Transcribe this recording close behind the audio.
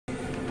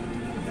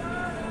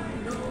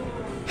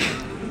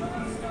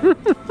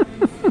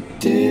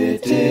DITLO.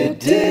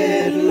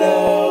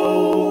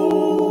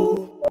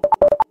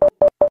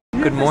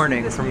 Good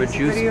morning from a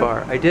juice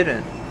bar. I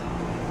didn't.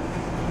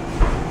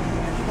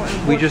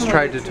 We just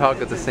tried to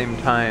talk at the same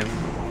time.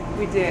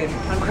 We did.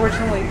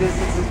 Unfortunately, this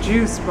is a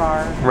juice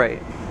bar.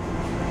 Right.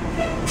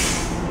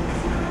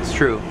 It's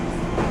true.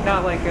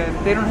 Not like a.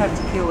 They don't have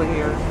tequila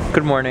here.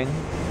 Good morning.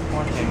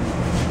 Morning.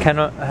 Ken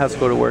has to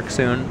go to work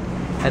soon,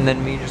 and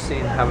then me and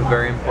Justine have a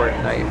very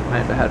important night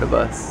planned ahead of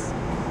us.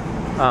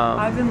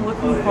 I've been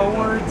looking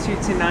forward to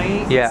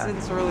tonight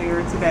since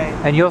earlier today.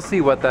 And you'll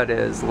see what that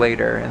is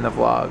later in the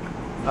vlog.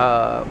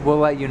 We'll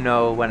let you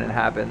know when it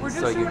happens. We're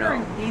just so you know.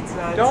 ordering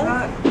pizza. Don't.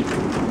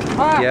 It's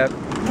not... Yep.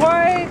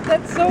 What?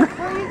 That's so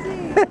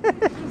crazy.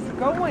 It's just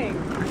going.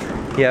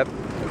 Yep.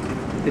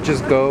 It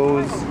just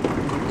goes.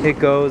 It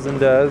goes and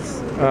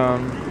does.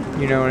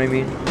 You know what I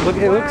mean? Look,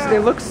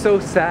 it looks so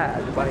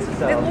sad by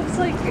itself. It looks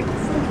like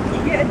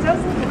yeah, it does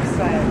look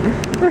sad.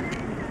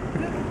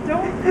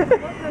 Don't let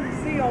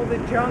them see all the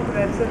junk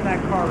that's in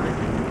that cart.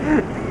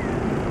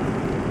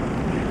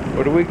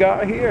 What do we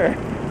got here?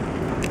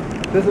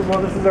 This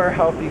is our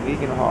healthy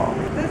vegan haul.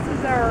 This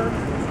is our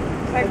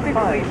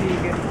technically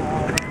vegan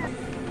haul.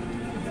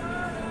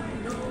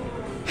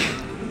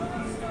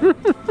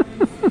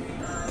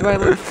 Do I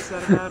look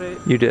upset about it?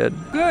 You did.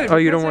 Good. Oh,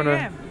 you don't want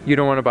to? You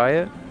don't want to buy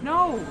it?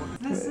 No.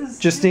 This is.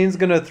 Justine's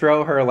gonna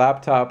throw her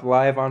laptop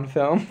live on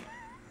film.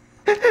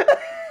 But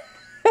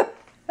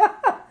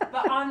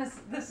honest,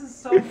 this is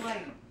so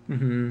light.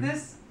 Mm-hmm.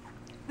 This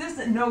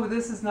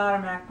is not a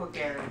MacBook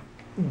Air.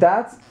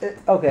 That's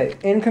okay.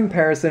 In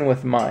comparison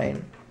with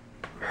mine,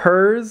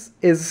 hers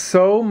is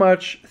so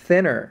much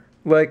thinner.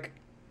 Like.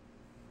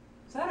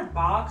 Is that a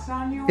box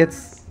on yours?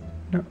 It's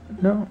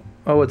no.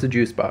 Oh, it's a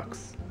juice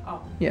box.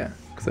 Oh. Yeah,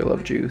 because I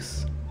love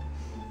juice.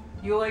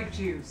 You like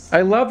juice.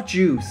 I love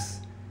juice.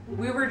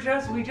 We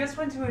just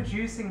went to a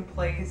juicing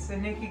place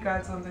and Nikki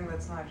got something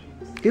that's not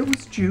juice. It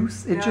was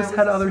juice. It No, just was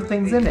had a other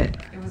things in it.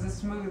 It was a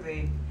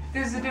smoothie.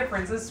 There's a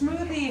difference. A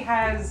smoothie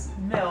has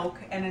milk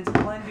and it's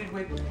blended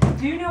with.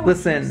 Do you know what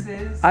juice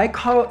is? I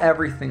call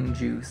everything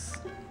juice.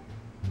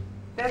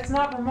 That's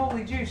not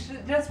remotely juice.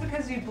 Just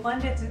because you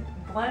blend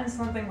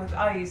something with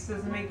ice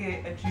doesn't make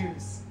it a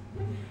juice.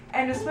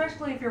 And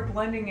especially if you're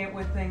blending it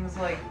with things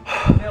like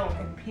milk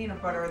and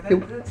peanut butter,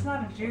 that's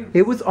not a juice.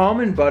 It was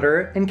almond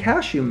butter and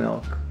cashew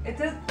milk. It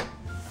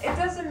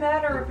doesn't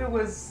matter if it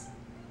was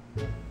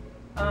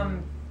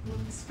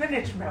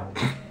spinach milk.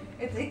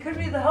 It could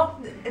be the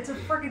health.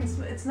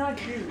 It's not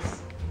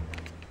juice.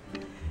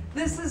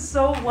 This is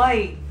so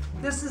light.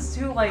 This is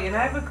too light, and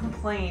I have a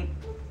complaint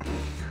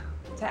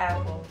to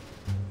Apple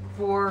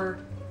for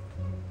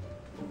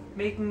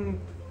making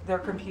their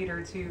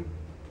computer too.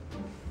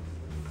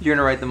 You're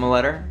gonna write them a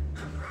letter?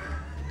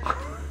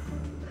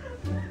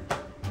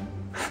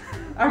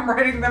 I'm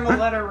writing them a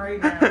letter right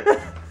now.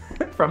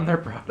 From their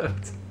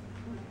product.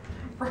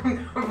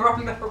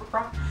 From their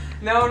product.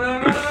 No.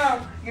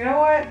 You know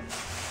what?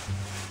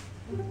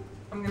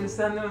 I'm gonna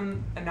send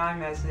them an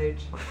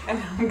iMessage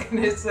and I'm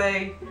gonna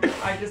say,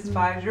 I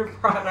despise your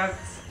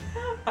products.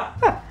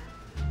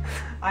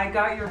 I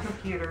got your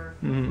computer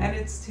and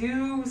it's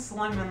too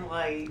slim and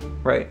light.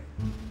 Right.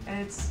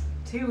 And it's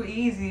too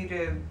easy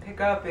to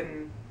pick up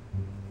and...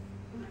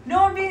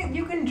 No, I mean,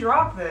 you can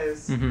drop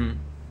this. Mm-hmm.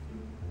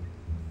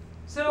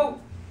 So,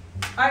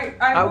 I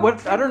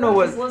don't know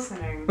what's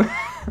listening.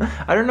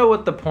 I don't know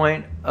what the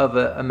point of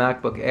a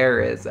MacBook Air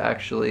is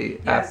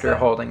actually after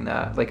holding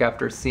that. Like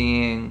after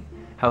seeing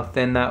how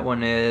thin that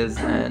one is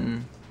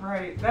and...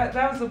 Right, that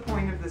was the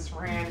point of this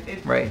rant.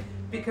 Right.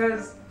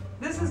 Because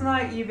this is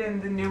not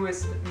even the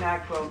newest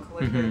MacBook.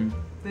 Like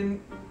the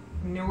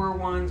newer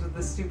ones with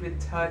the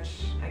stupid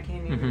touch. I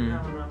can't even,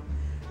 I don't know.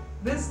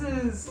 This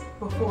is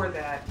before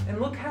that.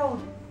 And look how,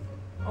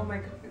 oh my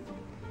god.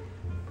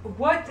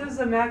 What does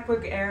a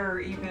MacBook Air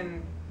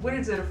even, what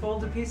is it, a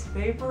folded piece of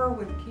paper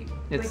with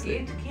it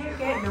can't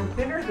get no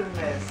thinner than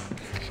this.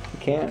 You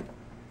can't.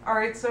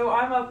 Alright, so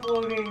I'm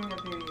uploading a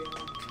video.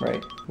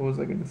 Right. What was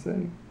I gonna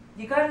say?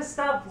 You gotta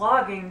stop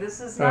vlogging.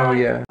 This is not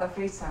a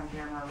FaceTime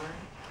camera, right?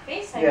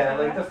 FaceTime Yeah,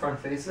 camera? like the front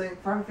facing.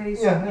 Front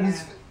facing. Yeah, it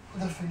is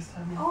the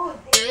FaceTime. Oh,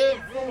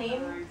 the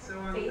name? Alright, so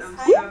I'm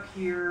FaceTime? stuck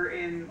here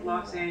in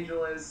Los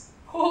Angeles.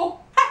 Oh,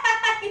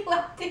 you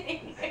left it in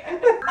here.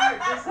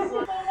 This is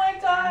Oh my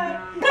god.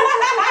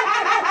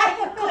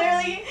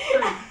 Clearly,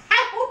 I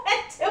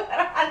went to it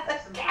on the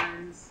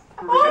camera.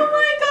 Oh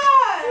my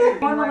god.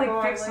 I want to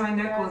like fix my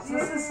necklace.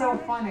 This is so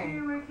funny.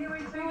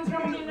 What's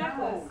wrong with your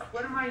necklace?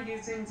 What am I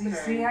using today? You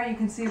see how you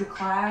can see the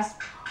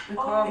clasp? The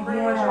clasp?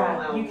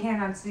 Yeah, you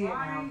can't unsee it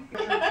now.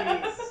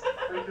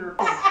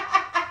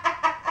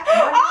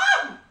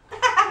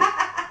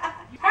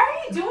 How are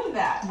you doing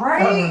that?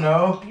 Right? I don't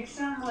know. You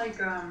sound like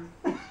How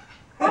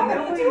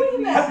are you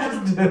doing that?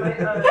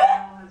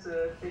 has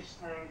a fish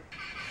tank.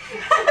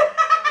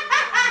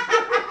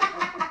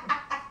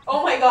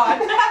 Oh my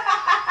god.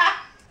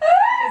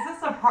 Is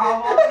this a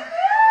problem?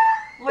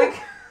 Like,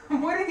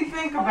 what do you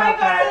think Oh my about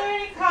god, are that? there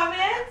any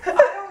comments? I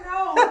don't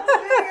know. Let's see.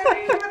 I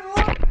didn't even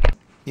look.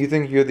 You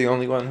think you're the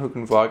only one who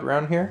can vlog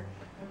around here?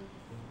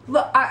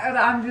 Look,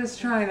 I'm just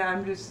trying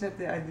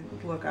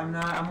to. Look, I'm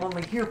not. I'm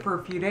only here for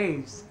a few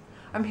days.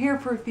 I'm here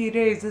for a few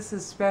days. This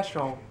is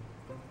special.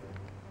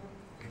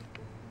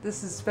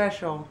 This is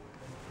special.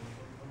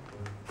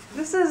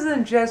 This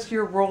isn't just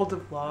your world to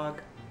vlog.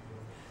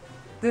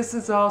 This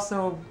is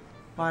also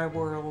my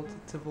world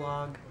to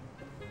vlog.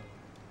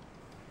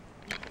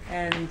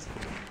 And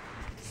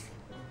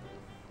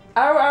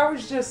I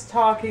was just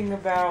talking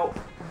about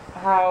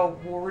how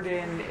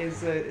Warden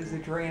is a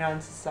drain on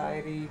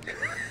society.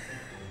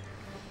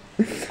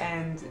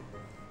 And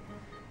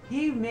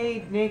he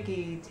made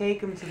Nikki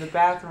take him to the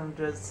bathroom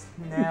just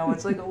now.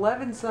 It's like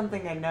 11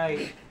 something at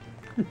night.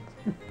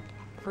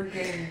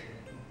 Freaking,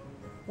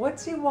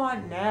 what's he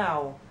want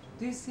now?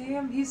 Do you see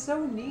him? He's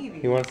so needy.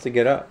 He wants to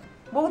get up.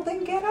 Well,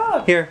 then get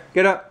up. Here,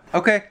 get up.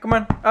 Okay, come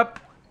on, up.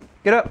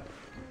 Get up.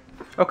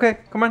 Okay,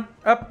 come on,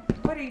 up.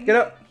 What, get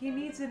up. He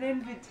needs an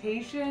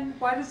invitation?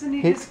 Why doesn't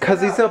he just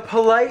Because he's a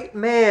polite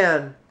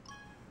man.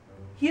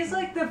 He's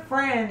like the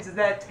friend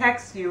that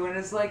texts you and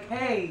is like,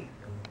 hey.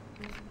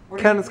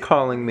 Ken is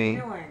calling me.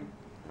 What are you doing?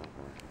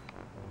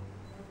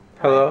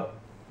 Hello?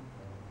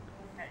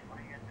 Hey, what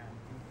are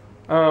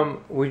you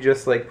doing? We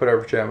just like put our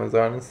pajamas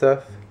on and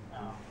stuff.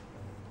 Oh.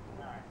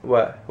 Alright.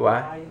 What?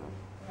 Why?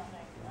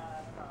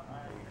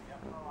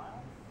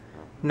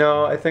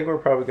 No, I think we're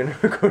probably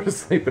gonna go to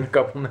sleep in a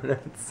couple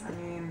minutes. I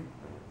mean...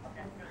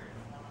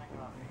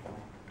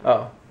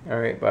 Oh,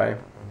 alright, bye.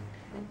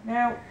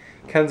 Now...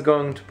 Ken's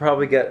going to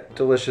probably get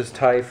delicious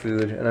Thai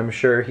food, and I'm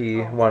sure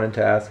he wanted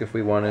to ask if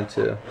we wanted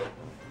to.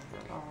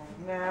 Oh,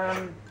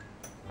 man.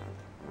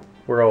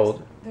 We're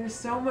old. There's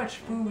so much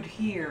food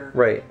here.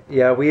 Right.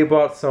 Yeah, we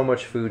bought so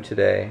much food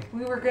today.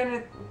 We were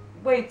gonna...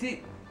 Wait,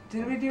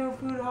 did we do a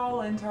food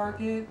haul in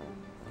Target?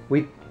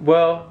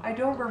 Well... I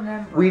don't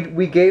remember.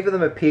 We gave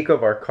them a peek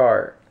of our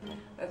cart.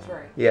 That's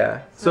right.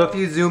 Yeah. So if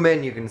you zoom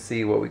in, you can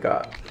see what we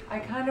got. I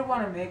kind of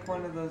want to make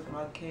one of those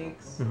mug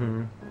cakes.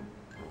 Mm-hmm.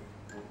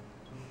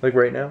 Like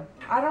right now?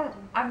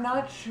 I'm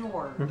not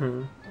sure.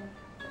 Mm-hmm.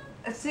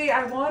 See,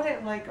 I want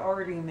it like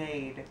already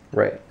made.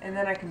 Right. And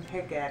then I can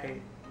pick at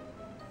it.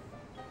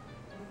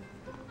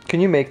 Can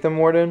you make them,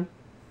 Warden?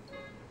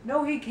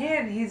 No, he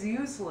can't. He's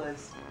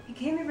useless. He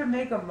can't even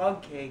make a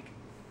mug cake.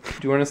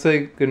 Do you want to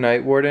say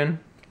goodnight, Warden?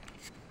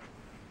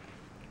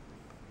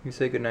 You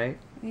say goodnight?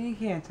 He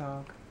can't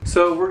talk.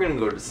 So we're gonna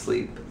go to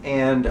sleep,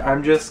 and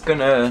I'm just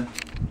gonna...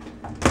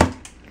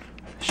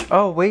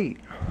 Oh, wait.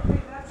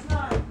 Wait, that's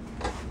not...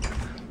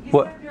 You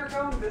What? said you're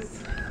going to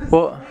sleep.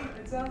 Well...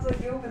 It sounds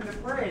like you opened the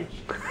fridge.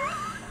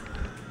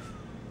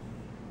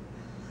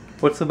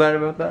 What's so bad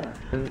about that?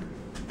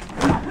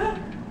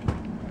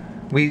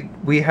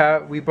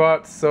 We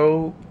bought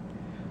so...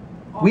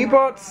 We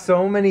bought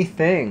so many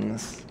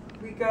things.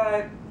 We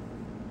got...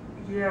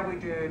 Yeah, we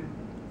did.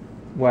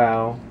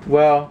 Wow.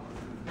 Well...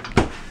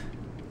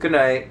 Good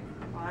night.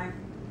 Bye.